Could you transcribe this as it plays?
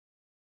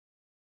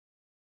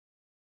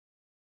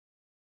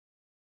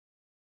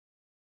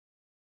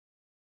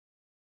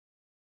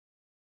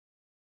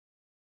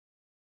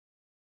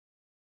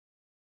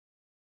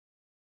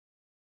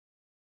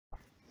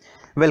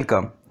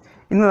Welcome.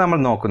 ഇന്ന് നമ്മൾ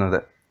നോക്കുന്നത്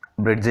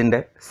ബ്രിഡ്ജിൻ്റെ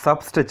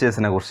സബ്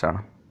സ്ട്രെച്ചേഴ്സിനെ കുറിച്ചാണ്.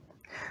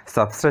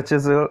 സബ്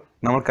സ്ട്രെച്ചേഴ്സുകൾ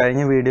നമ്മൾ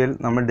കഴിഞ്ഞ വീഡിയോയിൽ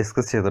നമ്മൾ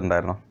ഡിസ്കസ്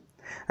ചെയ്തിട്ടുണ്ടായിരുന്നു.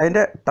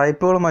 അതിൻ്റെ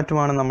ടൈപ്പുകളും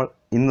മറ്റുമാണ് നമ്മൾ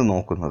ഇന്ന്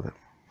നോക്കുന്നത്.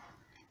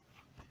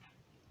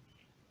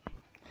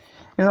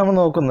 ഇനി നമ്മൾ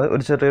നോക്കുന്നത്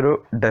ഒരു ചെറിയൊരു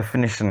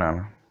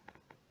ഡെഫിനിഷനാണ്.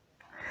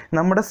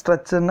 നമ്മുടെ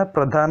സ്ട്രെച്ചറിനെ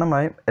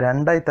പ്രധാനമായും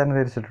രണ്ടായി തന്നെ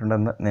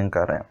തിരിച്ചിട്ടുണ്ടെന്ന്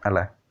നിങ്ങൾക്കറിയാം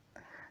അല്ലേ?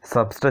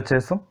 Sub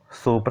സ്ട്രെച്ചേഴ്സും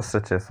super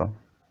സ്ട്രെച്ചേഴ്സും.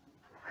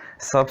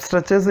 സബ്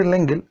സ്ട്രെച്ചേഴ്സ്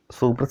ഇല്ലെങ്കിൽ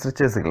സൂപ്പർ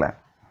സ്ട്രെച്ചേഴ്സ് ഇല്ല.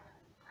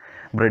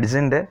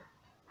 ബ്രിഡ്ജിൻ്റെ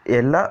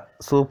എല്ലാ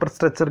സൂപ്പർ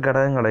സ്ട്രെച്ചർ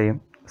ഘടകങ്ങളെയും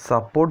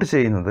സപ്പോർട്ട്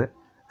ചെയ്യുന്നത്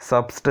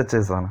സബ്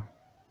സ്ട്രെച്ചേഴ്സാണ്.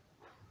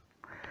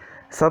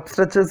 സബ്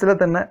സ്ട്രെച്ചേഴ്സിലെ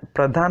തന്നെ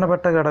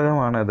പ്രധാനപ്പെട്ട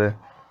ഘടകമാണിത്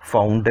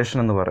ഫൗണ്ടേഷൻ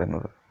എന്ന്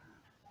പറയുന്നത്.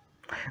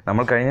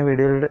 നമ്മൾ കഴിഞ്ഞ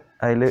വീഡിയോയിൽ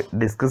അതിൽ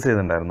ഡിസ്കസ്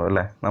ചെയ്തിട്ടുണ്ടായിരുന്നു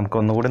അല്ലേ?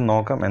 നമുക്കൊന്നുകൂടി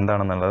നോക്കാം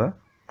എന്താണെന്നുള്ളത്.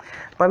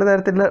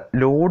 പലതരത്തിലുള്ള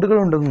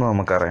ലോഡുകളുണ്ടെന്ന്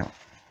നമുക്കറിയാം.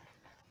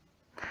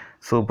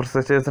 സൂപ്പർ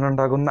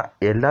സ്ട്രെച്ചേഴ്സിനുണ്ടാകുന്ന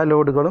എല്ലാ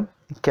ലോഡുകളും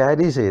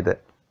ക്യാരി ചെയ്ത്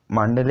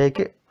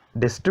മണ്ണിലേക്ക്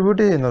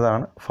ഡിസ്ട്രിബ്യൂട്ട്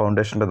ചെയ്യുന്നതാണ്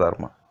ഫൗണ്ടേഷൻ്റെ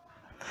ധർമ്മം.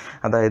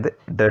 അതായത്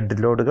ഡെഡ്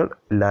ലോഡുകൾ,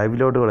 ലൈവ്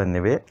ലോഡുകൾ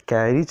എന്നിവയെ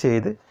ക്യാരി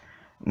ചെയ്ത്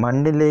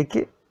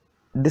മണ്ണിലേക്ക്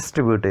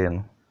ഡിസ്ട്രിബ്യൂട്ട്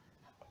ചെയ്യുന്നു.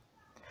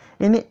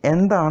 ഇനി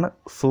എന്താണ്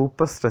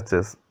സൂപ്പർ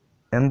സ്ട്രെച്ചേഴ്സ്,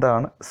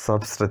 എന്താണ്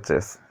സബ്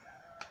സ്ട്രെച്ചേഴ്സ്?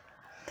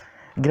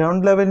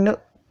 ഗ്രൗണ്ട് ലെവലിന്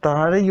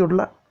താഴെയുള്ള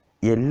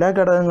എല്ലാ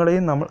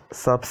ഘടകങ്ങളെയും നമ്മൾ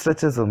സബ്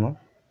സ്ട്രെച്ചേഴ്സ് എന്നും,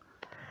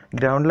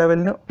 ഗ്രൗണ്ട്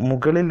ലെവലിന്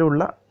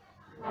മുകളിലുള്ള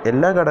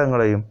എല്ലാ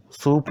ഘടകങ്ങളെയും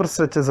സൂപ്പർ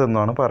സ്ട്രെച്ചേഴ്സ്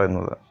എന്നാണ്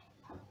പറയുന്നത്.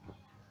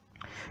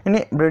 ഇനി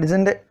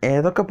ബ്രിഡ്ജിൻ്റെ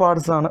ഏതൊക്കെ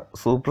പാർട്സാണ്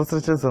സൂപ്പർ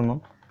സ്ട്രെച്ചേഴ്സ് എന്നും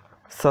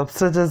സബ്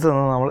സ്ട്രെച്ചേഴ്സ്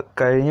എന്നും നമ്മൾ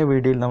കഴിഞ്ഞ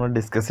വീഡിയോയിൽ നമ്മൾ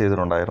ഡിസ്കസ്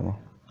ചെയ്തിട്ടുണ്ടായിരുന്നു.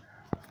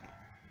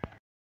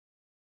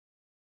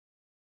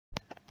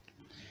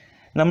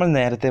 നമ്മൾ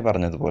നേരത്തെ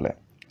പറഞ്ഞതുപോലെ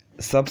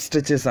സബ്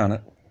സ്ട്രെച്ചേഴ്സാണ്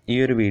ഈ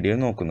ഒരു വീഡിയോ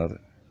നോക്കുന്നത്.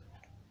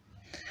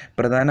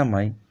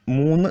 പ്രധാനമായും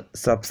 3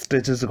 സബ്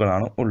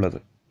സ്ട്രെച്ചേഴ്സുകളാണ് ഉള്ളത്.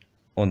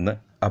 1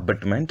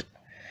 അബട്ട്മെൻറ്റ്,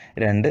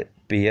 2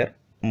 പിയർ,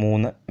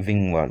 3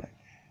 വിങ് വാൾ.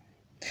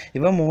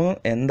 ഇവ 3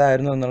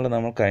 എന്തായിരുന്നു എന്നുള്ളത്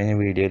നമ്മൾ കഴിഞ്ഞ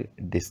വീഡിയോയിൽ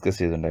ഡിസ്കസ്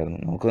ചെയ്തിട്ടുണ്ടായിരുന്നു.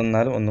 നമുക്ക്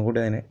എന്നാലും ഒന്നുകൂടി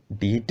അതിനെ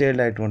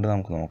ഡീറ്റെയിൽഡ് ആയിട്ട്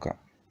നമുക്ക് നോക്കാം.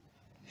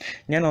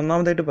 ഞാൻ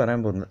ഒന്നാമതായിട്ട് പറയാൻ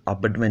പോകുന്നത്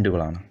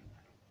അബട്ട്മെൻറ്റുകളാണ്.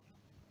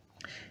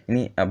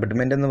 ഇനി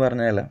അബട്ട്മെൻ്റ് എന്ന്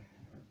പറഞ്ഞാൽ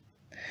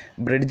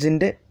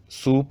ബ്രിഡ്ജിൻ്റെ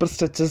സൂപ്പർ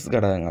സ്ട്രെച്ചേഴ്സ്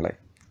ഘടകങ്ങളെ,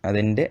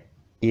 അതിൻ്റെ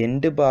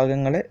എൻഡ്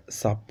ഭാഗങ്ങളെ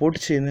സപ്പോർട്ട്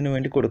ചെയ്യുന്നതിന്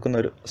വേണ്ടി കൊടുക്കുന്ന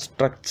ഒരു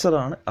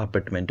സ്ട്രക്ചറാണ്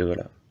അബട്ട്മെൻറ്റുകൾ.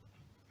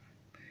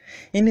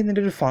 ഇനി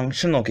ഇതിൻ്റെ ഒരു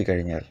ഫങ്ഷൻ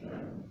നോക്കിക്കഴിഞ്ഞാൽ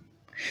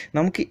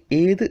നമുക്ക്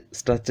ഏത്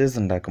സ്ട്രക്ചേഴ്സ്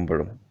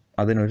ഉണ്ടാക്കുമ്പോഴും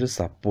അതിനൊരു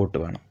സപ്പോർട്ട്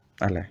വേണം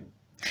അല്ലേ?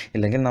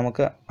 ഇല്ലെങ്കിൽ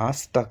നമുക്ക് ആ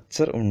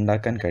സ്ട്രക്ചർ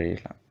ഉണ്ടാക്കാൻ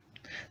കഴിയില്ല.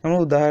 നമ്മൾ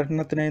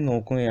ഉദാഹരണത്തിനായി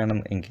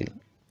നോക്കുകയാണെന്നെങ്കിൽ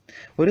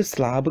ഒരു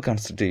സ്ലാബ്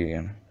കൺസ്ട്രക്റ്റ്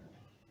ചെയ്യുകയാണ്.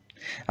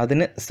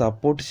 അതിന്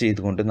സപ്പോർട്ട്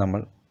ചെയ്തുകൊണ്ട്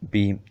നമ്മൾ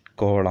ബീം,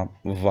 കോളം,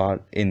 വാൾ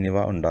എന്നിവ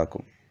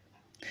ഉണ്ടാക്കും.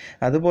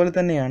 അതുപോലെ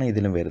തന്നെയാണ്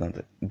ഇതിലും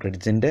വരുന്നത്.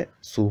 ബ്രിഡ്ജിൻ്റെ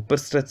സൂപ്പർ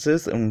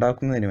സ്ട്രക്ചേഴ്സ്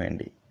ഉണ്ടാക്കുന്നതിന്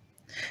വേണ്ടി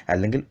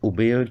അല്ലെങ്കിൽ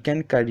ഉപയോഗിക്കാൻ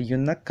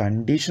കഴിയുന്ന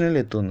കണ്ടീഷനിൽ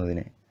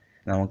എത്തുന്നതിന്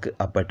നമുക്ക്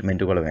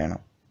അപ്പാർട്ട്മെൻറ്റുകൾ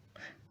വേണം.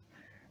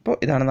 അപ്പോൾ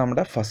ഇതാണ്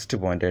നമ്മുടെ ഫസ്റ്റ്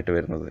പോയിൻ്റായിട്ട്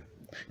വരുന്നത്.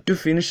 To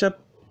finish up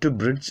to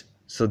bridge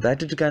so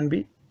that it can be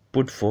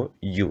puttu four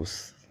use.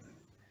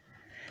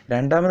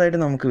 രണ്ടാമതായിട്ട്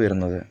നമുക്ക്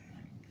വരുന്നത്,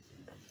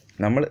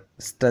 നമ്മൾ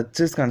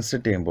സ്ട്രക്ചേഴ്സ്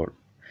കൺസ്ട്രക്ട് ചെയ്യുമ്പോൾ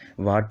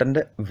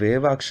വാട്ടറിൻ്റെ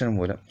വേവ് ആക്ഷൻ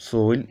മൂലം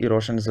സോയിൽ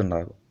ഇറോഷൻസ്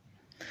ഉണ്ടാകും.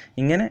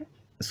 ഇങ്ങനെ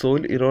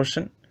സോയിൽ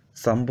ഇറോഷൻ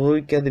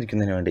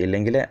സംഭവിക്കാതിരിക്കുന്നതിന് വേണ്ടി,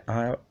 അല്ലെങ്കിൽ ആ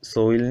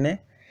സോയിലിനെ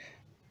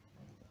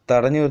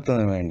തടഞ്ഞു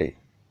നിർത്തുന്നതിന് വേണ്ടി,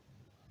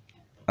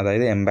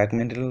 അതായത്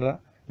എംബാക്ക്മെൻറ്റിലുള്ള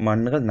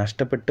മണ്ണുകൾ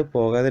നഷ്ടപ്പെട്ട്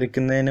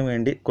പോകാതിരിക്കുന്നതിന്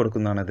വേണ്ടി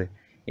കൊടുക്കുന്നതാണത്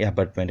ഈ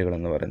അപ്പാർട്ട്മെൻറ്റുകൾ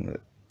എന്ന് പറയുന്നത്.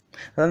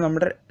 അതാണ്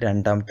നമ്മുടെ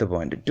രണ്ടാമത്തെ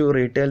point, to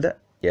retail the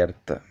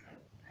earth.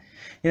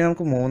 ഇനി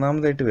നമുക്ക്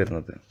മൂന്നാമതായിട്ട്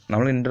വരുന്നത്,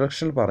 നമ്മൾ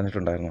ഇൻട്രൊഡക്ഷനിൽ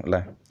പറഞ്ഞിട്ടുണ്ടായിരുന്നു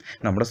അല്ലേ?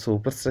 നമ്മുടെ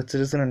സൂപ്പർ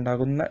സ്ട്രക്ചേഴ്സിന്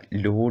ഉണ്ടാകുന്ന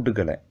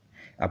ലോഡുകളെ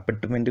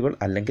അപ്പാർട്ട്മെൻറ്റുകൾ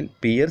അല്ലെങ്കിൽ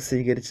പിയർ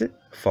സ്വീകരിച്ച്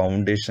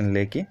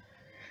ഫൗണ്ടേഷനിലേക്ക്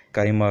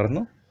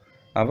കൈമാറുന്നു.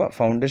 അവ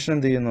ഫൗണ്ടേഷൻ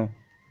എന്ത് ചെയ്യുന്നു?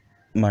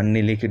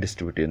 മണ്ണിലേക്ക്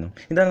ഡിസ്ട്രിബ്യൂട്ട് ചെയ്യുന്നു.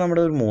 ഇതാണ്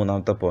നമ്മുടെ ഒരു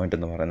മൂന്നാമത്തെ പോയിന്റ്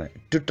എന്ന് പറയുന്നത്,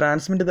 to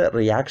transmit the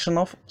reaction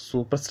of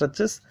super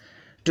structures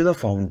to the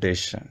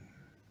foundation.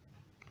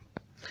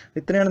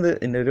 ഇത്രയാണ്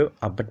ഇതിൻ്റെ ഒരു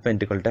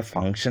അപ്പാർട്ട്മെൻറ്റുകളുടെ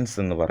ഫങ്ഷൻസ്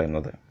എന്ന്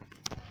പറയുന്നത്.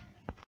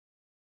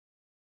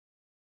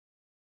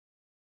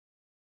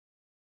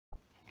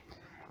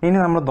 ഇനി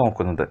നമ്മൾ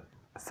നോക്കുന്നത്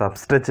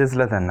സബ്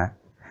സ്ട്രെച്ചേഴ്സിലെ തന്നെ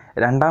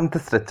രണ്ടാമത്തെ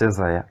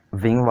സ്ട്രെച്ചേഴ്സായ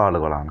വിങ്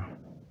വാളുകളാണ്.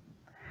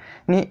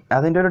 ഇനി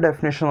അതിൻ്റെ ഒരു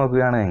ഡെഫിനേഷൻ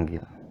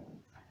നോക്കുകയാണെങ്കിൽ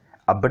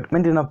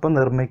അബട്ട്മെൻറ്റിനൊപ്പം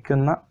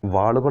നിർമ്മിക്കുന്ന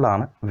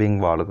വാളുകളാണ്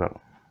വിങ് വാളുകൾ.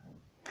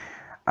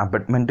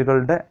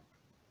 അബട്ട്മെൻറ്റുകളുടെ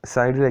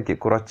സൈഡിലേക്ക്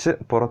കുറച്ച്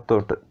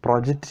പുറത്തോട്ട്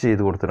പ്രൊജക്റ്റ്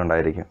ചെയ്ത്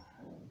കൊടുത്തിട്ടുണ്ടായിരിക്കും.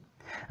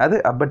 അത്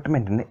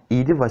അബട്ട്മെൻറ്റിന്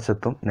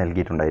ഇരുവശത്തും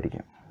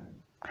നൽകിയിട്ടുണ്ടായിരിക്കും.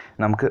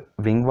 നമുക്ക്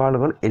വിങ്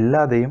വാളുകൾ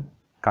ഇല്ലാതെയും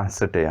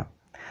കൺസ്ട്രക്റ്റ് ചെയ്യാം.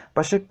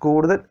 പക്ഷെ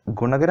കൂടുതൽ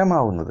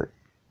ഗുണകരമാവുന്നത്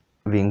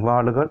വിങ്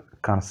വാളുകൾ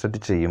കൺസ്ട്രക്റ്റ്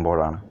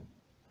ചെയ്യുമ്പോഴാണ്.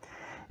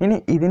 ഇനി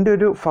ഇതിൻ്റെ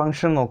ഒരു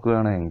ഫങ്ഷൻ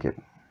നോക്കുകയാണെങ്കിൽ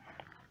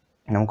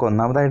നമുക്ക്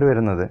ഒന്നാമതായിട്ട്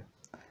വരുന്നത്,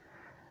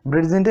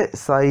 ബ്രിഡ്ജിൻ്റെ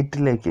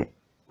സൈറ്റിലേക്ക്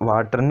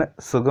വാട്ടറിന്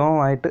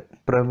സുഗമമായിട്ട്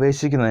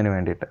പ്രവേശിക്കുന്നതിന്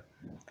വേണ്ടിയിട്ട്.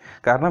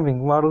 കാരണം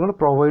വിങ് വാളുകൾ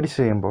പ്രൊവൈഡ്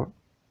ചെയ്യുമ്പോൾ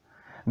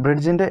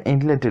ബ്രിഡ്ജിൻ്റെ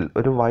ഇൻലെറ്റിൽ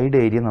ഒരു വൈഡ്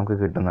ഏരിയ നമുക്ക്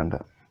കിട്ടുന്നുണ്ട്.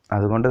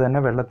 അതുകൊണ്ട്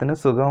തന്നെ വെള്ളത്തിന്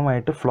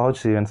സുഗമമായിട്ട് ഫ്ലോ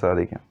ചെയ്യാൻ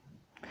സാധിക്കും.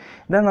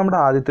 ഇതാണ് നമ്മുടെ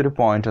ആദ്യത്തെ ഒരു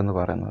പോയിൻ്റ് എന്ന്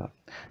പറയുന്നത്.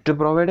 To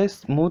provide A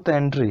smooth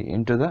entry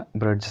in to the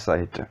bridge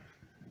site.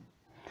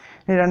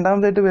 ഇനി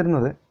രണ്ടാമതായിട്ട്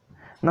വരുന്നത്,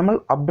 നമ്മൾ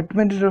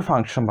അബട്ട്മെൻറ്റിൻ്റെ ഒരു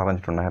ഫങ്ഷൻ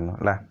പറഞ്ഞിട്ടുണ്ടായിരുന്നു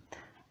അല്ലേ.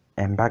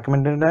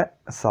 എംബാങ്ക്മെൻറ്റിനെ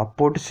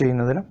സപ്പോർട്ട്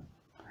ചെയ്യുന്നതിനും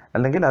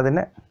അല്ലെങ്കിൽ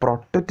അതിനെ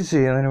പ്രൊട്ടക്റ്റ്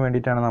ചെയ്യുന്നതിന്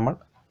വേണ്ടിയിട്ടാണ് നമ്മൾ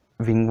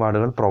വിങ്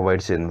വാളുകൾ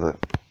പ്രൊവൈഡ് ചെയ്യുന്നത്.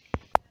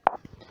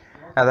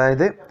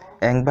 അതായത്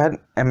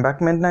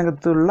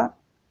എംബാങ്ക്മെൻറ്റിനകത്തുള്ള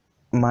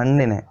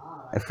മണ്ണിനെ,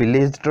 ഫില്ല്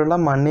ചെയ്തിട്ടുള്ള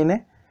മണ്ണിനെ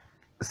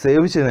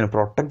സേവ് ചെയ്യുന്നതിനും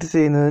പ്രൊട്ടക്റ്റ്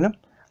ചെയ്യുന്നതിനും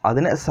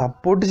അതിനെ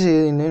സപ്പോർട്ട്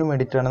ചെയ്യുന്നതിനും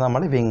വേണ്ടിയിട്ടാണ്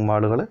നമ്മൾ വിങ്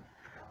വാളുകൾ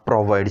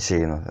പ്രൊവൈഡ്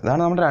ചെയ്യുന്നത്.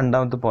 ഇതാണ് നമ്മുടെ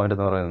രണ്ടാമത്തെ പോയിന്റ്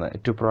എന്ന് പറയുന്നത്,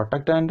 to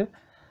protect and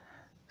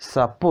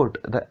support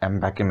the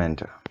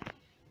embankment.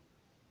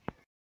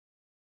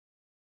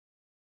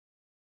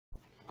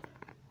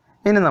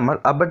 ഇനി നമ്മൾ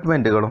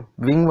അബട്ട്മെൻറ്റുകളും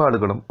വിങ്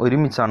വാളുകളും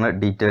ഒരുമിച്ചാണ്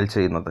ഡീറ്റെയിൽ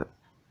ചെയ്യുന്നത്.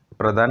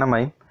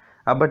 പ്രധാനമായും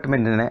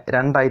അബട്ട്മെൻറ്റിനെ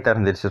രണ്ടായി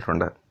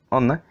തരംതിരിച്ചിട്ടുണ്ട്.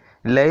 ഒന്ന്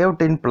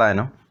ലേഔട്ട് ഇൻ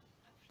പ്ലാനും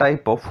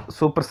ടൈപ്പ് ഓഫ്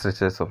സൂപ്പർ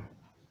സ്ട്രക്ചേഴ്സും.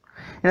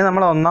 ഇനി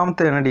നമ്മൾ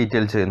ഒന്നാമത്തെയാണ്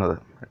ഡീറ്റെയിൽ ചെയ്യുന്നത്,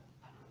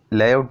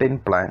 ലേഔട്ട് ഇൻ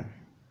പ്ലാൻ.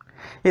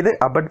 ഇത്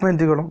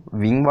അബട്ട്മെൻറ്റുകളും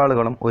വിങ്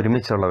വാളുകളും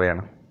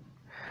ഒരുമിച്ചുള്ളവയാണ്.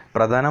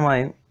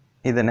 പ്രധാനമായും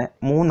ഇതിനെ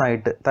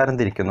മൂന്നായിട്ട്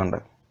തരംതിരിക്കുന്നുണ്ട്.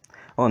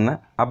 ഒന്ന്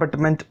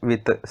അബട്ട്മെൻറ്റ്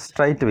വിത്ത്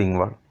സ്ട്രൈറ്റ് വിങ്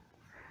വാൾ,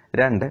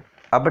 രണ്ട്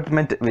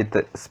അബട്ട്മെൻറ്റ്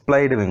വിത്ത്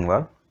സ്പ്ലൈഡ് വിങ്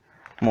വാൾ,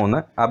 മൂന്ന്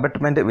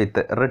അബട്ട്മെൻറ്റ്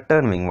വിത്ത്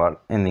റിട്ടേൺ വിങ് വാൾ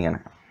എന്നിങ്ങനെ.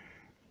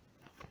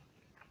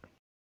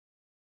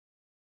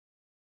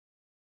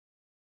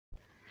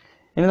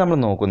 ഇനി നമ്മൾ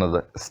നോക്കുന്നത്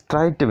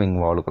സ്ട്രൈറ്റ് വിങ്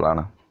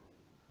വാളുകളാണ്.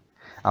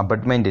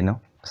 അബട്ട്മെൻറ്റിനും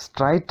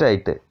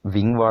സ്ട്രൈറ്റായിട്ട്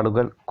വിങ്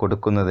വാളുകൾ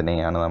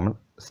കൊടുക്കുന്നതിനെയാണ് നമ്മൾ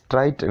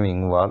സ്ട്രൈറ്റ്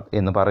വിങ് വാൾ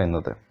എന്ന്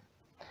പറയുന്നത്.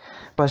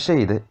 പക്ഷേ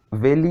ഇത്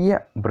വലിയ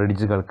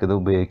ബ്രിഡ്ജുകൾക്ക് ഇത്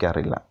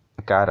ഉപയോഗിക്കാറില്ല.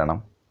 കാരണം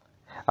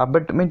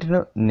അബട്ട്മെൻറ്റിന്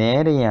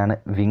നേരെയാണ്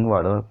വിങ്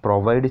വാളുകൾ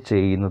പ്രൊവൈഡ്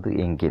ചെയ്യുന്നത്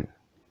എങ്കിൽ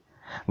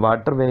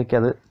വാട്ടർ വേക്ക്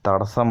അത്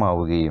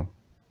തടസ്സമാവുകയും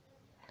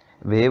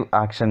വേവ്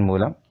ആക്ഷൻ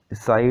മൂലം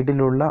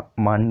സൈഡിലുള്ള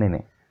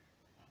മണ്ണിന്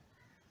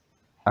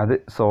അത്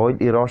സോയിൽ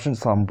ഇറോഷൻ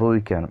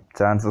സംഭവിക്കാനും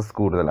ചാൻസസ്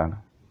കൂടുതലാണ്.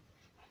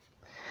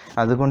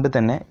 അതുകൊണ്ട്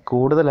തന്നെ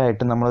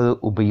കൂടുതലായിട്ട് നമ്മളത്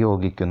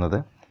ഉപയോഗിക്കുന്നത്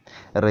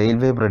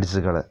റെയിൽവേ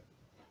ബ്രിഡ്ജുകൾ,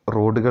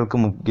 റോഡുകൾക്ക്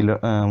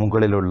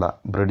മുകളിലുള്ള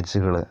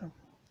ബ്രിഡ്ജുകൾ,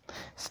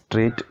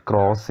 സ്ട്രീറ്റ്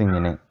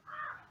ക്രോസിങ്ങിന്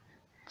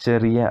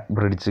ചെറിയ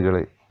ബ്രിഡ്ജുകൾ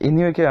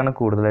എന്നിവയൊക്കെയാണ്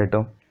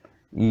കൂടുതലായിട്ടും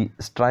ഈ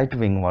സ്ട്രൈറ്റ്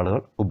വിങ്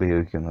വാളുകൾ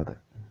ഉപയോഗിക്കുന്നത്.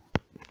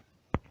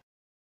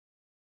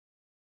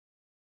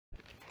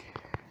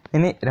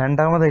 ഇനി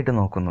രണ്ടാമതായിട്ട്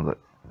നോക്കുന്നത്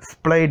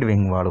സ്പ്ലൈഡ്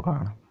വിങ്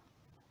വാളുകളാണ്.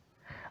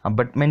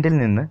 അബട്ട്മെൻറ്റിൽ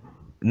നിന്ന്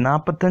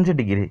 45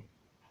 ഡിഗ്രി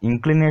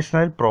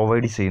ഇൻക്ലിനേഷനിൽ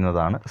പ്രൊവൈഡ്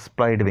ചെയ്യുന്നതാണ്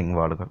സ്പ്ലൈഡ് വിങ്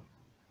വാളുകൾ.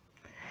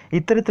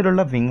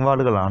 ഇത്തരത്തിലുള്ള വിങ്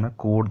വാളുകളാണ്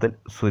കൂടുതൽ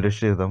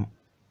സുരക്ഷിതം.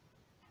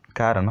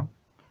 കാരണം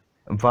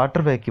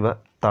വാട്ടർ വേക്ക് ഇവ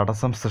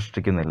തടസ്സം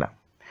സൃഷ്ടിക്കുന്നില്ല.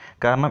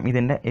 കാരണം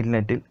ഇതിൻ്റെ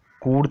ഇൻലെറ്റിൽ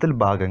കൂടുതൽ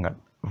ഭാഗങ്ങൾ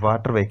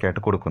വാട്ടർ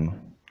വേക്കായിട്ട് കൊടുക്കുന്നു.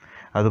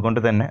 അതുകൊണ്ട്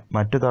തന്നെ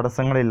മറ്റു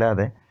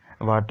തടസ്സങ്ങളില്ലാതെ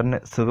വാട്ടറിന്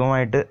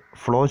സുഖമായിട്ട്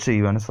ഫ്ലോ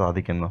ചെയ്യുവാൻ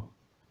സാധിക്കുന്നു.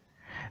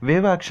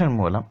 വേവ് ആക്ഷൻ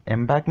മൂലം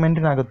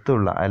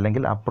എംബാങ്ക്മെൻറ്റിനകത്തുള്ള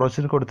അല്ലെങ്കിൽ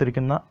അപ്രോച്ചിൽ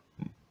കൊടുത്തിരിക്കുന്ന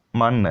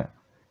മണ്ണ്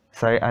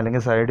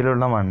അല്ലെങ്കിൽ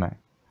സൈഡിലുള്ള മണ്ണ്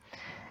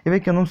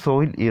ഇവയ്ക്കൊന്നും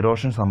സോയിൽ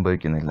ഇറോഷൻ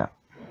സംഭവിക്കുന്നില്ല.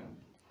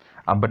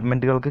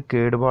 അബട്ട്മെൻറ്റുകൾക്ക്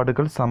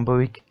കേടുപാടുകൾ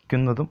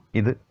സംഭവിക്കുന്നതും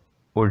ഇത്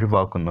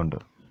ഒഴിവാക്കുന്നുണ്ട്.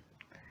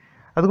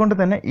 അതുകൊണ്ട്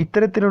തന്നെ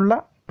ഇത്തരത്തിലുള്ള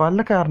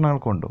പല കാരണങ്ങൾ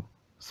കൊണ്ടും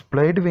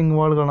സ്പ്ലൈഡ് വിങ്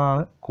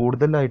വാളുകളാണ്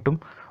കൂടുതലായിട്ടും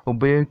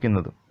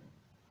ഉപയോഗിക്കുന്നത്.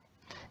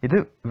 ഇത്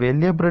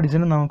വലിയ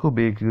ബ്രിഡ്ജിന് നമുക്ക്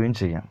ഉപയോഗിക്കുകയും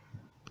ചെയ്യാം.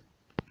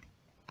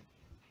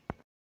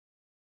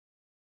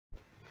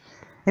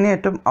 ഇനി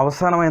ഏറ്റവും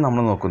അവസാനമായി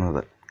നമ്മൾ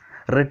നോക്കുന്നത്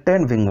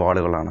റിട്ടേൺ വിങ്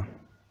വാളുകളാണ്.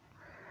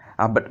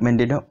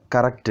 അബട്ട്മെൻറ്റിനു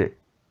കറക്റ്റ്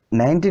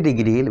 90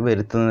 ഡിഗ്രിയിൽ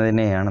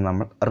വരുത്തുന്നതിനെയാണ്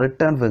നമ്മൾ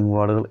റിട്ടേൺ വിങ്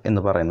വാളുകൾ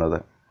എന്ന് പറയുന്നത്.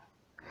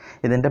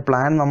 ഇതിൻ്റെ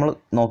പ്ലാൻ നമ്മൾ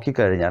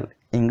നോക്കിക്കഴിഞ്ഞാൽ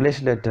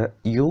ഇംഗ്ലീഷ് ലെറ്റർ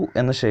യു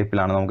എന്ന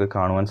ഷേപ്പിലാണ് നമുക്ക്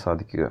കാണുവാൻ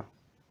സാധിക്കുക.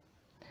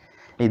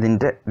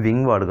 ഇതിൻ്റെ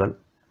വിങ് വാളുകൾ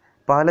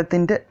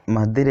പാലത്തിൻ്റെ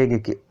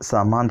മധ്യരേഖയ്ക്ക്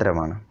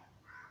സമാന്തരമാണ്.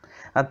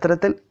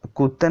 അത്തരത്തിൽ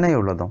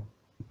കുത്തനെയുള്ളതും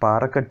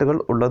പാറക്കെട്ടുകൾ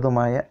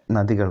ഉള്ളതുമായ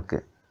നദികൾക്ക്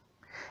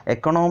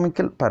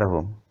എക്കണോമിക്കൽ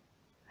പരവും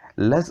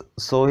ലെസ്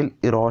സോയിൽ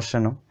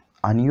ഇറോഷനും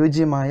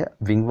അനുയോജ്യമായ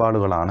wing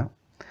വാളുകളാണ്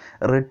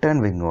return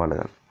wing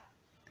വാളുകൾ.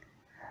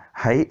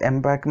 High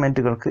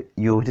എംബാങ്ക്മെൻറ്റുകൾക്ക്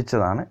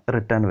യോജിച്ചതാണ്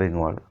return wing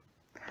വാൾ.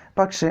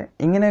 പക്ഷേ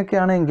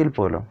ഇങ്ങനെയൊക്കെയാണ് എങ്കിൽ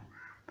പോലും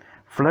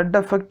ഫ്ലഡ്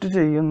എഫക്റ്റ്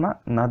ചെയ്യുന്ന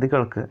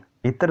നദികൾക്ക്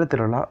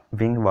ഇത്തരത്തിലുള്ള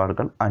വിങ്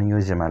വാളുകൾ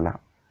അനുയോജ്യമല്ല.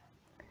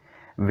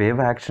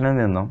 വേവ് ആക്ഷനിൽ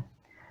നിന്നും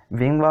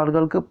വിങ്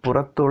വാളുകൾക്ക്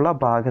പുറത്തുള്ള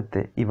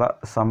ഭാഗത്തെ ഇവ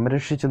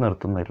സംരക്ഷിച്ചു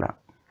നിർത്തുന്നില്ല.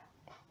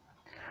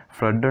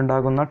 ഫ്ലഡ്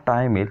ഉണ്ടാകുന്ന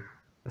ടൈമിൽ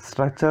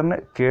സ്ട്രക്ചറിന്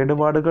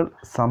കേടുപാടുകൾ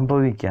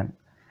സംഭവിക്കാൻ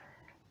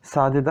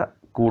സാധ്യത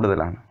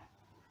കൂടുതലാണ്.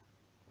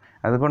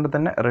 അതുകൊണ്ട്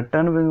തന്നെ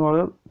റിട്ടേൺ വിങ്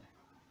വാളുകൾ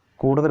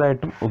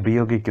കൂടുതലായിട്ടും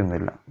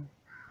ഉപയോഗിക്കുന്നില്ല.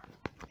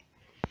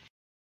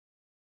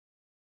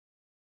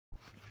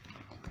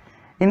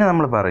 ഇനി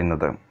നമ്മൾ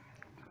പറയുന്നത്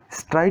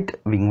സ്ട്രൈറ്റ്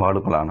വിങ്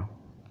വാളുകളാണ്.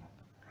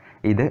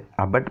 ഇത്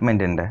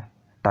അബട്ട്മെൻറ്റിൻ്റെ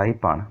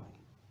ടൈപ്പാണ്.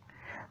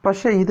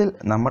 പക്ഷേ ഇതിൽ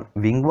നമ്മൾ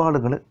വിങ്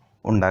വാളുകൾ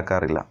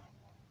ഉണ്ടാക്കാറില്ല.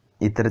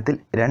 ഇത്തരത്തിൽ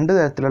രണ്ട്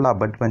തരത്തിലുള്ള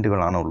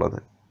അബട്ട്മെൻറ്റുകളാണ് ഉള്ളത്.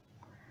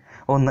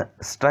 ഒന്ന്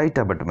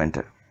സ്ട്രൈറ്റ്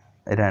അബട്ട്മെൻറ്റ്,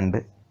 രണ്ട്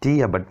ടി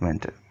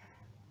അബട്ട്മെൻറ്റ്.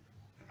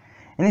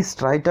 ഇനി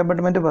സ്ട്രൈറ്റ്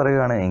അബട്ട്മെൻറ്റ്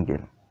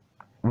പറയുകയാണെങ്കിൽ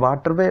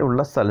വാട്ടർ വേ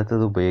ഉള്ള സ്ഥലത്ത്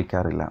ഇത്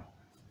ഉപയോഗിക്കാറില്ല.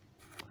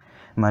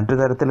 മറ്റു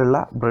തരത്തിലുള്ള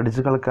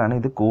ബ്രിഡ്ജുകൾക്കാണ്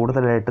ഇത്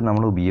കൂടുതലായിട്ട്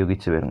നമ്മൾ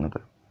ഉപയോഗിച്ച് വരുന്നത്.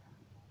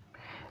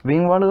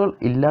 വിങ് വാളുകൾ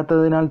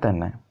ഇല്ലാത്തതിനാൽ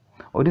തന്നെ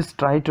ഒരു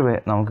സ്ട്രൈറ്റ് വേ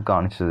നമുക്ക്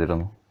കാണിച്ചു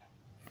തരുന്നു.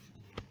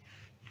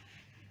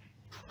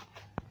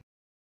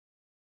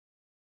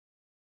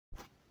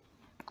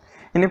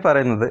 ഇനി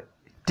പറയുന്നത്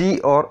T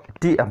or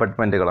T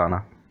അബട്ട്മെൻറ്റുകളാണ്.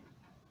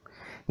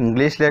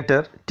 English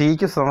letter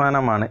tick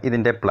സമാനമാണ്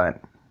ഇതിൻ്റെ പ്ലാൻ.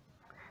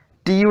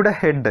 ടിയുടെ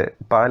ഹെഡ്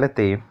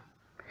പാലത്തെയും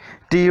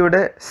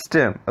ടിയുടെ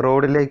സ്റ്റെം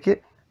റോഡിലേക്ക്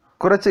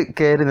കുറച്ച്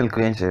കയറി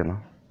നിൽക്കുകയും ചെയ്യുന്നു.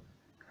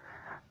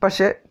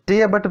 പക്ഷേ ടി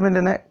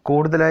അബട്ട്മെൻറ്റിനെ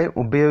കൂടുതലായും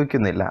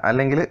ഉപയോഗിക്കുന്നില്ല,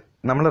 അല്ലെങ്കിൽ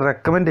നമ്മൾ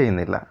റെക്കമെൻഡ്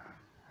ചെയ്യുന്നില്ല.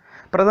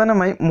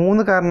 പ്രധാനമായും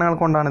 3 കാരണങ്ങൾ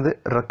കൊണ്ടാണിത്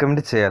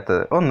റെക്കമെൻഡ്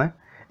ചെയ്യാത്തത്. 1,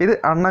 ഇത്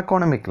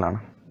അൺഎക്കോണമിക്കലാണ്.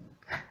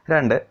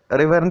 2,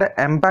 റിവറിൻ്റെ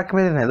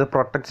എംപാക്ട്മെൻറ്റിനെ ഇത്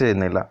പ്രൊട്ടക്റ്റ്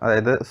ചെയ്യുന്നില്ല,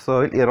 അതായത്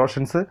സോയിൽ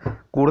ഇറോഷൻസ്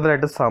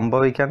കൂടുതലായിട്ട്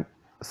സംഭവിക്കാൻ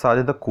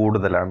സാധ്യത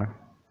കൂടുതലാണ്.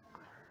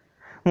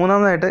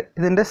 3ാമതായിട്ട്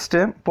ഇതിൻ്റെ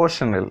സ്റ്റെം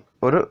പോർഷനിൽ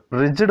ഒരു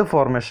റിജിഡ്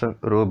ഫോർമേഷൻ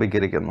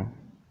രൂപീകരിക്കുന്നു.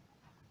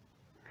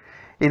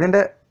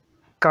 ഇതിൻ്റെ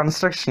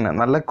കൺസ്ട്രക്ഷന്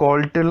നല്ല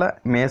ക്വാളിറ്റിയുള്ള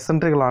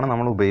മേസൺട്രികളാണ്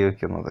നമ്മൾ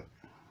ഉപയോഗിക്കുന്നത്.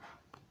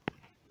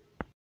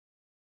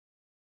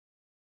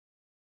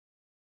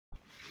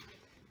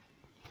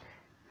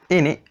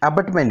 ഇനി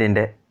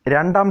അബട്ട്മെൻറ്റിൻ്റെ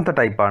 2ാമത്തെ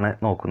ടൈപ്പാണ്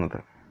നോക്കുന്നത്,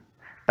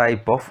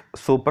 ടൈപ്പ് ഓഫ്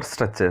സൂപ്പർ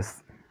സ്ട്രക്ചേഴ്സ്.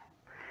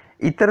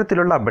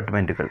 ഇത്തരത്തിലുള്ള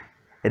അബട്ട്മെൻറ്റുകൾ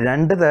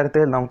 2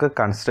 തരത്തിൽ നമുക്ക്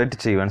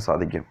കൺസ്ട്രക്റ്റ് ചെയ്യുവാൻ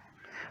സാധിക്കും.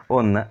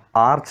 1,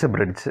 ആർച്ച്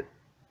ബ്രിഡ്ജ്,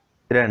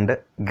 2,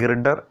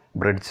 ഗിർഡർ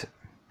ബ്രിഡ്ജ്.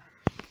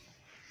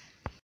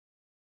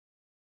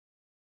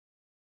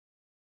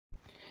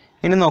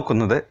 ഇനി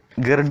നോക്കുന്നത്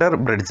ഗിർഡർ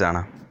ബ്രിഡ്ജാണ്.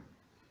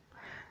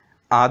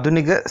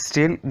 ആധുനിക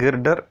സ്റ്റീൽ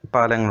ഗിർഡർ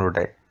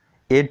പാലങ്ങളുടെ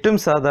ഏറ്റവും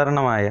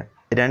സാധാരണമായ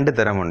 2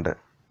 തരമുണ്ട്,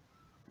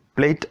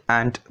 പ്ലേറ്റ്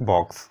ആൻഡ്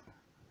ബോക്സ്.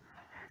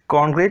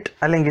 കോൺക്രീറ്റ്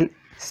അല്ലെങ്കിൽ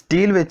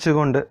സ്റ്റീൽ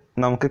വെച്ചുകൊണ്ട്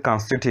നമുക്ക്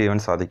കൺസ്ട്രക്റ്റ് ചെയ്യുവാൻ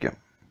സാധിക്കും.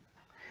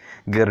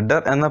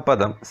 ഗിർഡർ എന്ന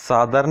പദം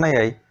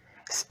സാധാരണയായി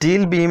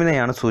സ്റ്റീൽ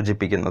ബീമിനെയാണ്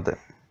സൂചിപ്പിക്കുന്നത്.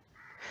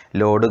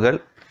 ലോഡുകൾ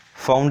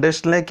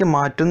ഫൗണ്ടേഷനിലേക്ക്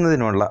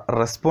മാറ്റുന്നതിനുള്ള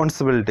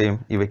റെസ്പോൺസിബിലിറ്റിയും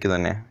ഇവയ്ക്ക്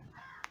തന്നെ.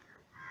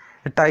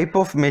 Type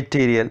of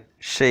material,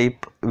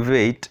 shape,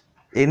 weight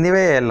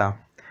എന്നിവയെല്ലാം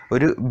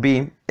ഒരു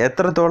ബീം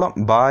എത്രത്തോളം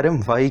ഭാരം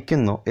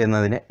വഹിക്കുന്നു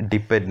എന്നതിനെ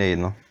ഡിപ്പെൻഡ്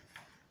ചെയ്യുന്നു.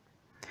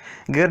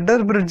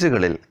 ഗിർഡർ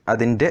ബ്രിഡ്ജുകളിൽ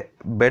അതിൻ്റെ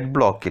ബെഡ്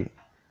ബ്ലോക്കിൽ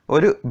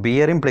ഒരു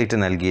ബിയറിംഗ് പ്ലേറ്റ്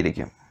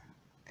നൽകിയിരിക്കും.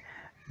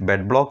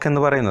 ബെഡ് ബ്ലോക്ക്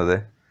എന്ന് പറയുന്നത്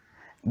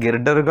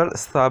ഗിർഡറുകൾ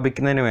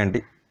സ്ഥാപിക്കുന്നതിന് വേണ്ടി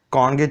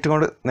കോൺക്രീറ്റ്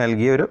കൊണ്ട്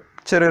നൽകിയ ഒരു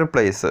ചെറിയൊരു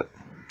പ്ലേസ്.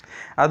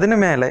 അതിനു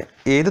മേലെ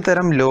ഏതു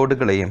തരം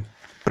ലോഡുകളെയും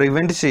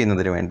പ്രിവെൻറ്റ്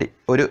ചെയ്യുന്നതിന് വേണ്ടി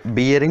ഒരു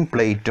ബിയറിംഗ്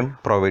പ്ലേറ്റും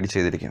പ്രൊവൈഡ്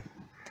ചെയ്തിരിക്കും.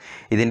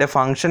 ഇതിൻ്റെ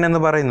ഫങ്ഷൻ എന്ന്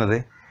പറയുന്നത്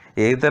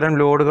ഏതു തരം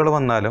ലോഡുകൾ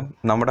വന്നാലും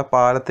നമ്മുടെ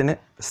പാലത്തിന്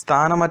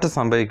സ്ഥാനമാറ്റം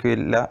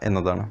സംഭവിക്കില്ല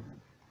എന്നതാണ്.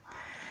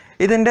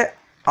 ഇതിൻ്റെ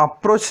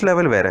അപ്രോച്ച്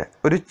ലെവൽ വരെ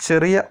ഒരു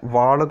ചെറിയ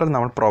വാളുകൾ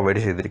നമ്മൾ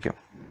പ്രൊവൈഡ് ചെയ്തിരിക്കും.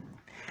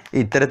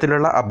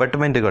 ഇത്തരത്തിലുള്ള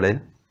അബട്ട്മെൻറ്റുകളിൽ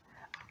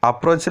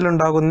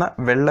അപ്രോച്ചിലുണ്ടാകുന്ന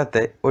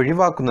വെള്ളത്തെ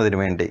ഒഴിവാക്കുന്നതിന്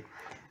വേണ്ടി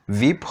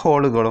വീപ്പ്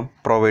ഹോളുകളും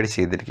പ്രൊവൈഡ്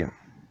ചെയ്തിരിക്കും.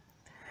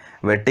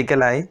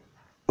 വെർട്ടിക്കലായി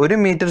 1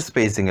 മീറ്റർ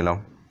സ്പേസിങ്ങിലും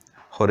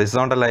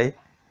ഹൊറിസോണ്ടലായി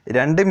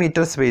 2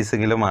 മീറ്റർ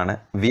സ്പേസിങ്ങിലുമാണ്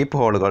വീപ്പ്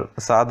ഹോളുകൾ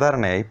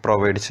സാധാരണയായി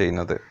പ്രൊവൈഡ്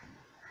ചെയ്യുന്നത്.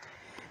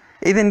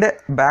 ഇതിൻ്റെ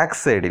ബാക്ക്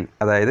സൈഡിൽ,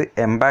 അതായത്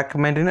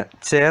എംബാക്ക്മെൻറ്റിന്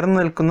ചേർന്ന്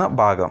നിൽക്കുന്ന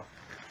ഭാഗം,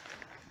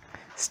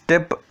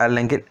 സ്റ്റെപ്പ്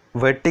അല്ലെങ്കിൽ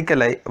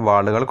വെർട്ടിക്കലായി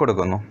വാളുകൾ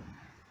കൊടുക്കുന്നു.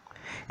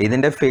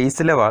 ഇതിൻ്റെ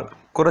ഫേസിലെ വാൾ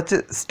കുറച്ച്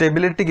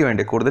സ്റ്റെബിലിറ്റിക്ക്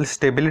വേണ്ടി, കൂടുതൽ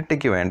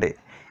സ്റ്റെബിലിറ്റിക്ക് വേണ്ടി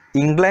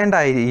ഇൻക്ലൈൻഡ്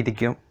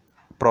ആയിരിക്കും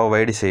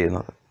പ്രൊവൈഡ്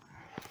ചെയ്യുന്നത്.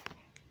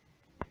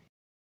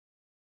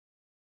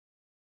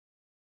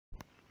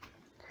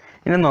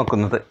 ഇനി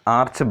നോക്കുന്നത്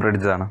ആർച്ച്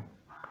ബ്രിഡ്ജാണ്.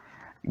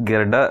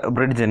 ഗിർഡർ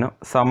ബ്രിഡ്ജിനു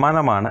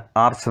സമാനമാണ്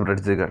ആർച്ച്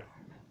ബ്രിഡ്ജുകൾ.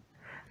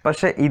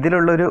 പക്ഷേ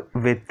ഇതിലുള്ളൊരു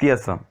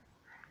വ്യത്യാസം,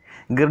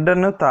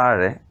 ഗിർഡറിനു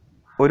താഴെ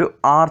ഒരു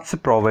ആർച്ച്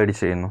പ്രൊവൈഡ്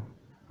ചെയ്യുന്നു.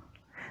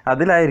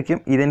 അതിലായിരിക്കും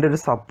ഇതിൻ്റെ ഒരു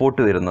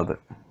സപ്പോർട്ട് വരുന്നത്.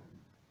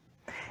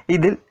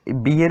 ഇതിൽ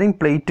ബിയറിംഗ്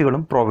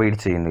പ്ലേറ്റുകളും പ്രൊവൈഡ്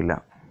ചെയ്യുന്നില്ല.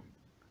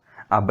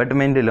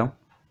 അബട്ട്മെൻറ്റിലും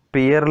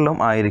പിയറിലും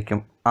ആയിരിക്കും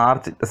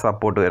ആർച്ച്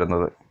സപ്പോർട്ട്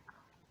വരുന്നത്.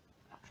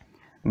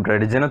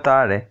 ബ്രിഡ്ജിനു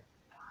താഴെ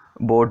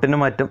ബോട്ടിനു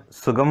മറ്റും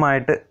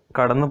സുഖമായിട്ട്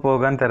കടന്നു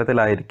പോകാൻ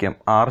തരത്തിലായിരിക്കും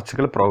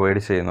ആർച്ചുകൾ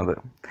പ്രൊവൈഡ് ചെയ്യുന്നത്.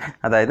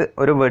 അതായത്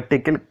ഒരു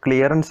വെർട്ടിക്കൽ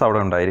ക്ലിയറൻസ് അവിടെ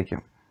ഉണ്ടായിരിക്കും.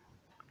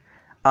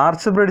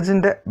 ആർച്ച്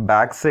ബ്രിഡ്ജിൻ്റെ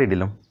ബാക്ക്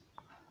സൈഡിലും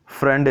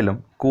ഫ്രണ്ടിലും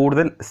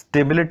കൂടുതൽ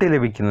സ്റ്റെബിലിറ്റി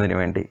ലഭിക്കുന്നതിന്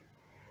വേണ്ടി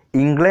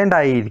ഇൻക്ലൈൻഡ്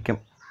ആയിരിക്കും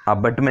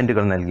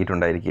അബട്ട്മെൻറ്റുകൾ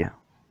നൽകിയിട്ടുണ്ടായിരിക്കുക.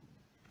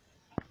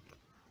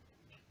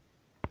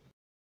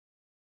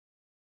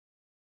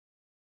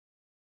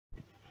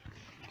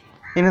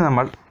 ഇനി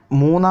നമ്മൾ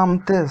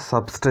 3ാമത്തെ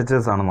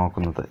സബ്സ്ട്രക്ചേഴ്സാണ്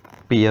നോക്കുന്നത്,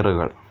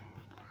 പിയറുകൾ.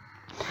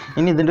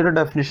 ഇനി ഇതിൻ്റെ ഒരു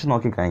ഡെഫിനിഷൻ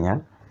നോക്കിക്കഴിഞ്ഞാൽ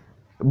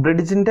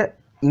ബ്രിഡ്ജിൻ്റെ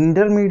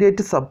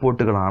ഇൻ്റർമീഡിയറ്റ്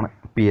സപ്പോർട്ടുകളാണ്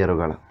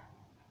പിയറുകൾ.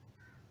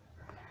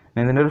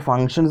 ഇതിൻ്റെ ഒരു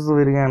ഫങ്ഷൻസ്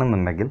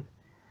വരികയാണെന്നുണ്ടെങ്കിൽ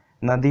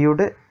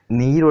നദിയുടെ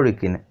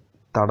നീരൊഴുക്കിന്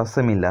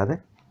തടസ്സമില്ലാതെ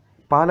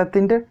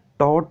പാലത്തിൻ്റെ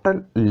ടോട്ടൽ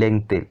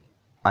ലെങ്ത്തിൽ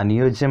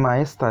അനുയോജ്യമായ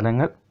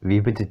സ്ഥലങ്ങൾ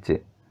വിഭജിച്ച്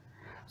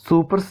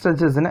സൂപ്പർ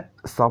സ്ട്രക്ചേഴ്സിനെ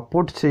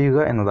സപ്പോർട്ട് ചെയ്യുക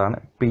എന്നതാണ്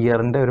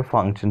പിയറിൻ്റെ ഒരു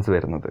ഫങ്ഷൻസ്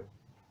വരുന്നത്.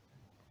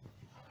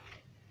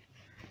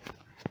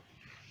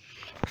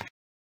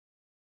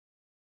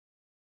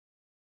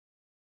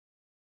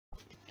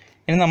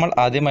 ഇനി നമ്മൾ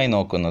ആദ്യമായി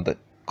നോക്കുന്നത്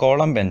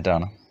കോളം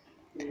ബെൻഡാണ്.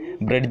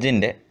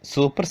 ബ്രിഡ്ജിൻ്റെ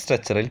സൂപ്പർ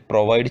സ്ട്രക്ചറിൽ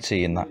പ്രൊവൈഡ്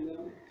ചെയ്യുന്ന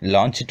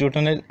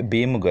ലോഞ്ചിറ്റ്യൂഡിനൽ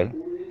ബീമുകൾ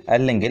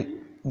അല്ലെങ്കിൽ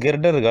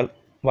ഗിർഡറുകൾ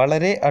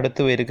വളരെ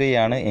അടുത്ത്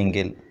വരികയാണ്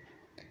എങ്കിൽ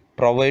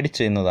പ്രൊവൈഡ്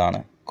ചെയ്യുന്നതാണ്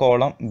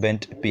കോളം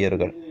ബെൻഡ്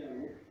പിയറുകൾ.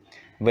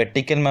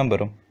 വെർട്ടിക്കൽ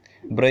മെമ്പറും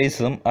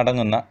ബ്രേസും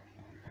അടങ്ങുന്ന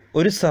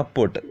ഒരു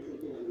സപ്പോർട്ട്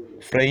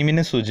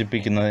ഫ്രെയിമിനെ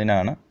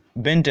സൂചിപ്പിക്കുന്നതിനാണ്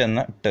ബെൻഡ്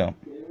എന്ന ടേം.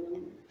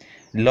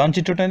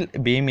 ലോഞ്ചിറ്റ്യൂഡിനൽ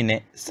ബീമിനെ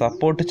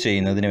സപ്പോർട്ട്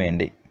ചെയ്യുന്നതിന്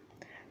വേണ്ടി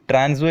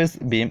ട്രാൻസ്വേഴ്സ്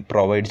ബീം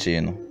പ്രൊവൈഡ്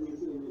ചെയ്യുന്നു.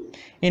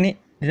 ഇനി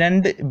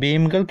രണ്ട്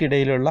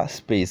ബീമുകൾക്കിടയിലുള്ള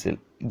സ്പേസിൽ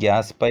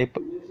gas pipe,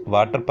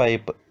 water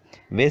pipe,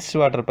 waste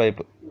water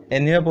pipe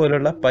എന്നിവ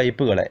പോലുള്ള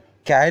പൈപ്പുകളെ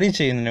ക്യാരി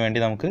ചെയ്യുന്നതിന് വേണ്ടി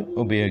നമുക്ക്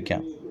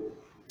ഉപയോഗിക്കാം.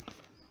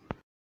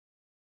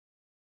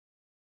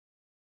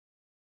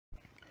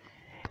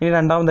 ഇനി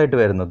രണ്ടാമതായിട്ട്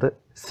വരുന്നത്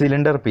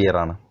സിലിണ്ടർ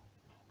പിയറാണ്.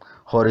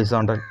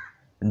 ഹൊറിസോണ്ടൽ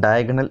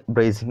ഡയഗണൽ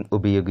ബ്രേസിംഗ്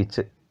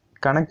ഉപയോഗിച്ച്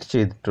കണക്ട്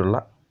ചെയ്തിട്ടുള്ള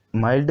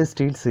മൈൽഡ്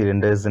സ്റ്റീൽ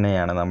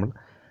സിലിണ്ടേഴ്സിനെയാണ് നമ്മൾ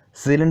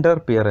സിലിണ്ടർ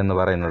പിയർ എന്ന്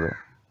പറയുന്നത്.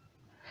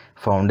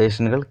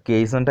 ഫൗണ്ടേഷനുകൾ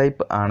കേസൺ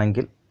ടൈപ്പ്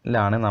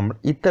ആണെങ്കിലാണ് നമ്മൾ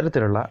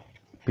ഇത്തരത്തിലുള്ള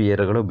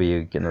പിയറുകൾ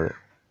ഉപയോഗിക്കുന്നത്.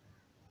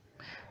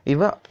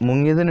 ഇവ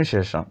മുങ്ങിയതിനു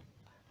ശേഷം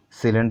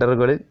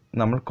സിലിണ്ടറുകളിൽ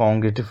നമ്മൾ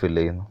കോൺക്രീറ്റ്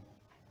ഫില്ല് ചെയ്യുന്നു.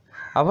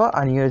 അവ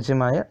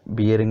അനുയോജ്യമായ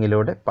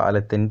ബിയറിങ്ങിലൂടെ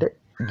പാലത്തിൻ്റെ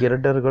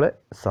ഗിർഡറുകളെ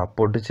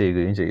സപ്പോർട്ട്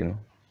ചെയ്യുകയും ചെയ്യുന്നു.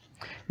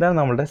 ഇതാണ്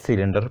നമ്മുടെ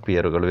സിലിണ്ടർ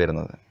പിയറുകൾ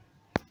വരുന്നത്.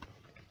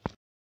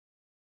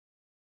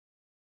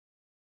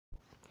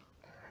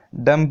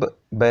 ഡംപ്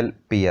ബെൽ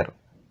പിയർ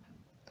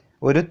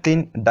ഒരു തിൻ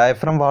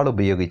ഡയഫ്രം വാൾ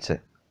ഉപയോഗിച്ച്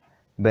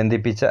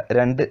ബന്ധിപ്പിച്ച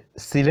രണ്ട്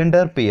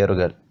സിലിണ്ടർ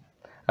പിയറുകൾ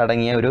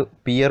അടങ്ങിയ ഒരു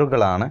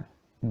പിയറുകളാണ്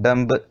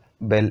ഡംപ്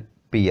ബെൽ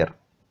പിയർ.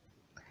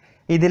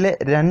 ഇതിലെ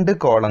രണ്ട്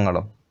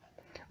കോളങ്ങളും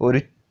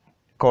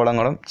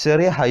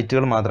ചെറിയ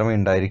ഹൈറ്റുകൾ മാത്രമേ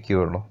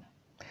ഉണ്ടായിരിക്കുകയുള്ളൂ.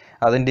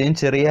 അതിൻ്റെയും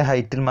ചെറിയ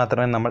ഹൈറ്റിൽ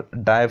മാത്രമേ നമ്മൾ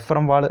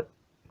ഡയഫ്രം വാൾ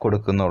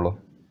കൊടുക്കുന്നുള്ളൂ.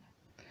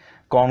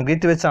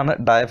 കോൺക്രീറ്റ് വെച്ചാണ്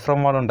ഡയഫ്രം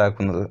വാൾ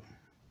ഉണ്ടാക്കുന്നത്.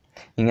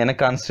 ഇങ്ങനെ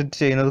കൺസ്ട്രക്ട്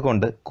ചെയ്യുന്നത്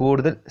കൊണ്ട്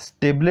കൂടുതൽ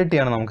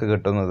സ്റ്റെബിലിറ്റിയാണ് നമുക്ക്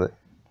കിട്ടുന്നത്.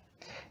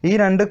 ഈ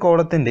രണ്ട്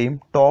കോളത്തിൻ്റെയും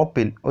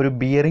ടോപ്പിൽ ഒരു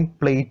ബിയറിംഗ്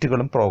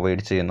പ്ലേറ്റുകളും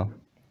പ്രൊവൈഡ് ചെയ്യുന്നു.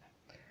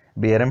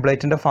 ബിയറിംഗ്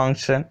പ്ലേറ്റിൻ്റെ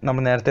ഫങ്ഷൻ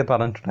നമ്മൾ നേരത്തെ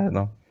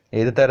പറഞ്ഞിട്ടുണ്ടായിരുന്നു.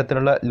 ഏത്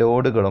തരത്തിലുള്ള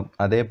ലോഡുകളും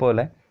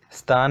അതേപോലെ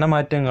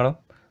സ്ഥാനമാറ്റങ്ങളും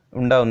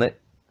ഉണ്ടാവുന്നത്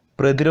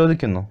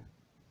പ്രതിരോധിക്കുന്നു.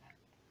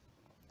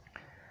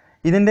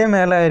 ഇതിൻ്റെ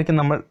മേലായിരിക്കും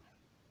നമ്മൾ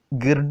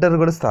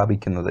ഗിർഡറുകൾ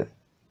സ്ഥാപിക്കുന്നത്.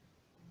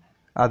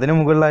 അതിനു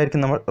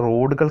മുകളിലായിരിക്കും നമ്മൾ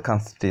റോഡുകൾ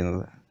കൺസ്ട്രക്ട്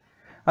ചെയ്യുന്നത്.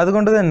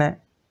 അതുകൊണ്ട് തന്നെ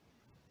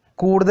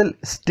കൂടുതൽ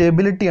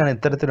സ്റ്റെബിലിറ്റിയാണ്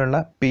ഇത്തരത്തിലുള്ള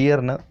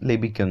പിയറിന്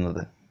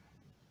ലഭിക്കുന്നത്.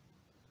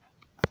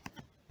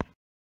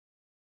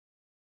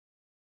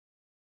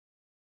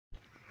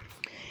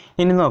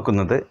 ഇനി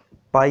നോക്കുന്നത്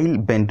പൈൽ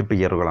ബെൻഡ്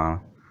പിയറുകളാണ്.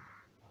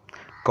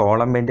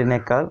 കോളം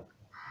ബെൻഡിനേക്കാൾ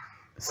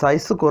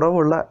സൈസ്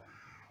കുറവുള്ള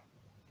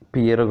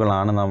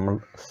പിയറുകളാണ് നമ്മൾ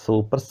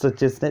സൂപ്പർ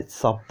സ്ട്രക്ചേഴ്സിനെ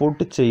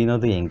സപ്പോർട്ട്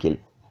ചെയ്യുന്നത് എങ്കിൽ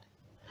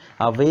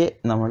അവയെ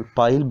നമ്മൾ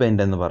പൈൽ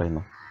ബെൻഡ് എന്ന്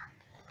പറയുന്നു.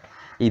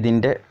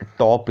 ഇതിൻ്റെ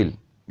ടോപ്പിൽ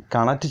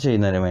കണക്ട്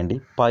ചെയ്യുന്നതിന് വേണ്ടി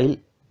പൈൽ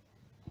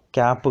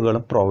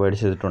ക്യാപ്പുകളും പ്രൊവൈഡ്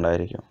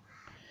ചെയ്തിട്ടുണ്ടായിരിക്കും.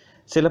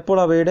 ചിലപ്പോൾ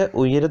അവയുടെ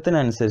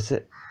ഉയരത്തിനനുസരിച്ച്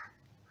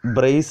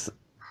ബ്രേസ്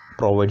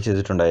പ്രൊവൈഡ്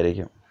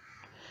ചെയ്തിട്ടുണ്ടായിരിക്കും.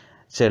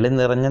 ചെളി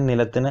നിറഞ്ഞ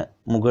നിലത്തിന്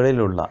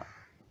മുകളിലുള്ള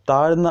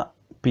താഴ്ന്ന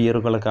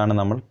പിയറുകൾക്കാണ്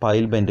നമ്മൾ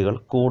പൈൽ ബെൻഡുകൾ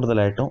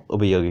കൂടുതലായിട്ടും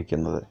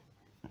ഉപയോഗിക്കുന്നത്.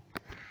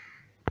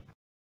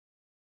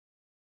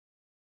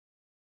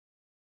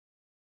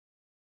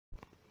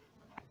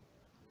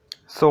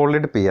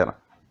 Solid peer.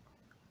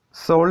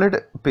 സോളിഡ്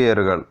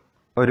പിയറുകൾ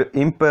ഒരു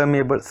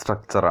ഇംപെർമിയബിൾ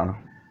സ്ട്രക്ചറാണ്.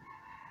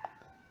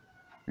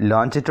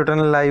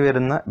 ലോഞ്ചിറ്റ്യൂഡിനലായി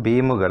വരുന്ന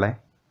ബീമുകളെ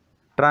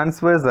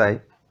ട്രാൻസ്വേഴ്സായി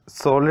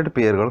സോളിഡ്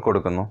പിയറുകൾ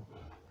കൊടുക്കുന്നു.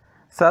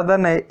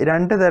 സാധാരണയായി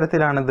രണ്ട്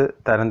തരത്തിലാണിത്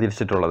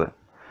തരംതിരിച്ചിട്ടുള്ളത്.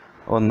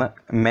 ഒന്ന്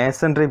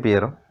മേസൺറി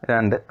പിയറും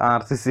രണ്ട്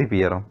RCC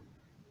പിയറും.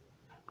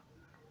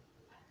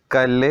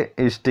 കല്ല്,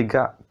 ഇഷ്ടിക,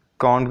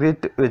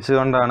 കോൺക്രീറ്റ്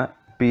വെച്ചുകൊണ്ടാണ്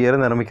പിയർ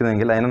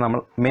നിർമ്മിക്കുന്നതെങ്കിൽ അതിനെ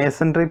നമ്മൾ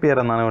മേസൺറി പിയർ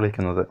എന്നാണ്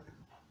വിളിക്കുന്നത്.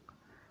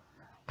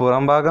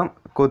 പുറംഭാഗം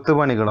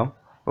കൊത്തുപണികളും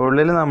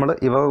ഉള്ളിൽ നമ്മൾ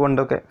ഇവ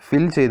കൊണ്ടൊക്കെ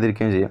ഫിൽ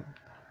ചെയ്തിരിക്കുകയും ചെയ്യും.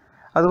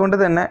 അതുകൊണ്ട്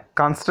തന്നെ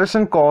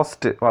കൺസ്ട്രക്ഷൻ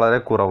കോസ്റ്റ് വളരെ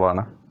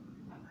കുറവാണ്.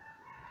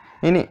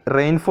 ഇനി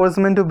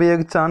റെയിൻഫോഴ്സ്മെൻറ്റ്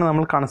ഉപയോഗിച്ചാണ്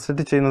നമ്മൾ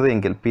കൺസ്ട്രക്റ്റ് ചെയ്യുന്നത്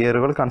എങ്കിൽ,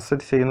 പിയറുകൾ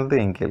കൺസ്ട്രക്റ്റ് ചെയ്യുന്നത്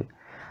എങ്കിൽ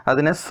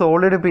അതിനെ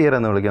സോളിഡ് പിയർ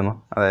എന്ന് വിളിക്കുന്നു,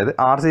 അതായത്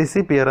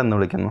RCC പിയർ എന്ന്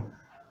വിളിക്കുന്നു.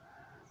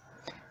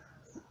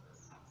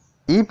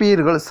 ഈ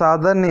പിയറുകൾ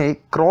സാധാരണയായി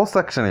ക്രോസ്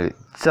സെക്ഷനിൽ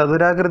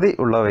ചതുരാകൃതി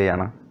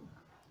ഉള്ളവയാണ്.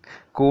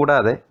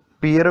 കൂടാതെ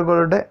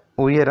പിയറുകളുടെ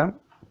ഉയരം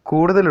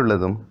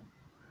കൂടുതലുള്ളതും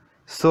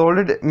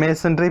സോളിഡ്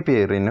മേസൺറി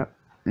പിയറിന്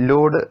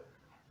ലോഡ്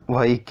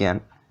വഹിക്കാൻ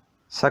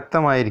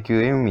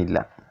ശക്തമായിരിക്കുകയുമില്ല.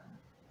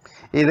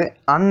 ഇത്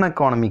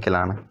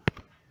അൺഎക്കോണമിക്കലാണ്.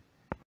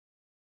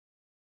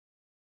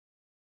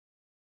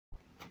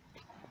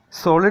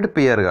 സോളിഡ്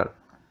പിയറുകൾ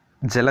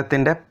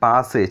ജലത്തിൻ്റെ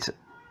പാസേജ്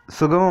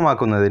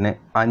സുഗമമാക്കുന്നതിന്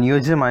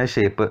അനുയോജ്യമായ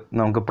ഷേപ്പ്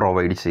നമുക്ക്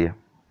പ്രൊവൈഡ് ചെയ്യാം.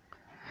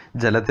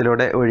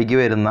 ജലത്തിലൂടെ ഒഴുകി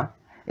വരുന്ന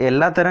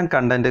എല്ലാത്തരം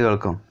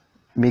കണ്ടൻറ്റുകൾക്കും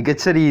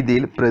മികച്ച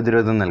രീതിയിൽ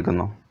പ്രതിരോധം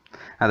നൽകുന്നു.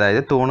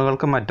 അതായത്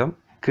തൂണുകൾക്കും മറ്റും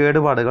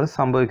കേടുപാടുകൾ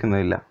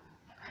സംഭവിക്കുന്നില്ല.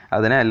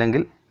 അതിനെ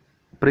അല്ലെങ്കിൽ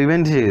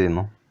പ്രിവെൻറ്റ്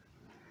ചെയ്യുന്നു.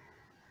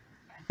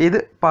 ഇത്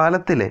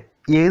പാലത്തിലെ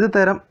ഏത്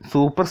തരം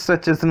സൂപ്പർ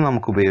സ്ട്രക്ചേഴ്സിന്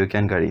നമുക്ക്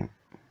ഉപയോഗിക്കാൻ കഴിയും.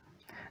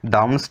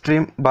 ഡൗൺ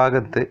സ്ട്രീം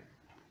ഭാഗത്ത്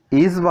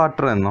ഈസ്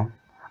വാട്ടർ എന്നും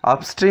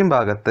അപ്സ്ട്രീം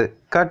ഭാഗത്ത്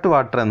കട്ട്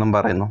വാട്ടർ എന്നും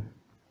പറയുന്നു.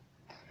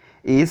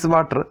 ഈസ്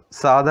വാട്ടർ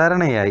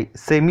സാധാരണയായി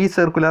സെമി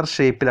സർക്കുലർ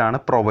ഷേപ്പിലാണ്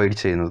പ്രൊവൈഡ്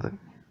ചെയ്യുന്നത്.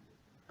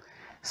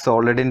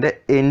 സോളിഡിൻ്റെ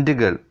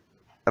എൻഡുകൾ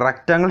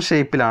റെക്റ്റാങ്കിൾ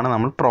ഷേപ്പിലാണ്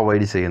നമ്മൾ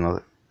പ്രൊവൈഡ് ചെയ്യുന്നത്.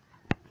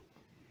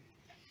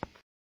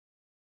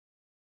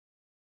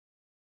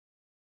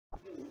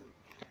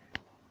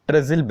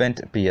 ട്രെസിൽ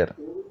ബെൻറ്റ് പിയർ.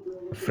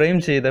 ഫ്രെയിം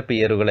ചെയ്ത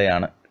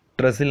പിയറുകളെയാണ്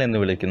ട്രെസിൽ എന്ന്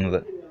വിളിക്കുന്നത്.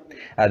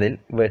 അതിൽ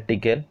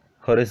വെർട്ടിക്കൽ,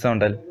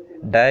 ഹൊറിസോണ്ടൽ,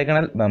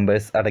 ഡയഗണൽ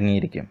മെമ്പേഴ്സ്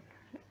അടങ്ങിയിരിക്കും.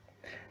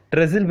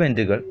 ട്രെസിൽ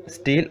ബെൻറ്റുകൾ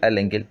സ്റ്റീൽ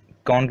അല്ലെങ്കിൽ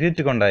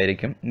കോൺക്രീറ്റ്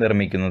കൊണ്ടായിരിക്കും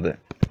നിർമ്മിക്കുന്നത്.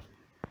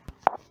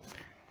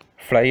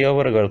 ഫ്ലൈ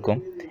ഓവറുകൾക്കും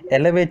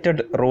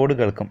എലവേറ്റഡ്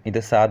റോഡുകൾക്കും ഇത്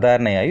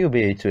സാധാരണയായി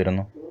ഉപയോഗിച്ചു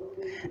വരുന്നു.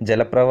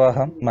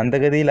 ജലപ്രവാഹം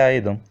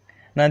മന്ദഗതിയിലായതും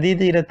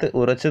നദീതീരത്ത്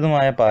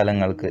ഉറച്ചതുമായ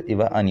പാലങ്ങൾക്ക്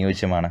ഇവ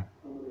അനുയോജ്യമാണ്.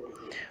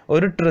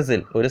 ഒരു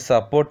ട്രെസിൽ ഒരു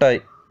സപ്പോർട്ടായി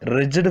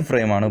റിജിഡ്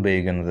ഫ്രെയിമാണ്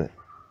ഉപയോഗിക്കുന്നത്.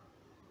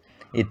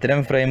 ഇത്തരം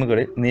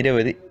ഫ്രെയിമുകളിൽ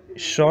നിരവധി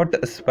ഷോർട്ട്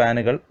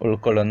സ്പാനുകൾ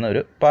ഉൾക്കൊള്ളുന്ന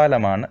ഒരു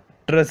പാലമാണ്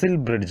ട്രെസിൽ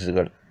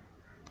ബ്രിഡ്ജുകൾ.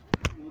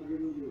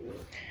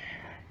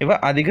 ഇവ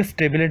അധിക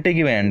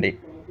സ്റ്റെബിലിറ്റിക്ക് വേണ്ടി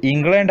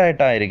ഇൻക്ലൈൻഡ്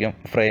ആയിട്ടായിരിക്കും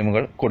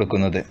ഫ്രെയിമുകൾ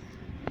കൊടുക്കുന്നത്.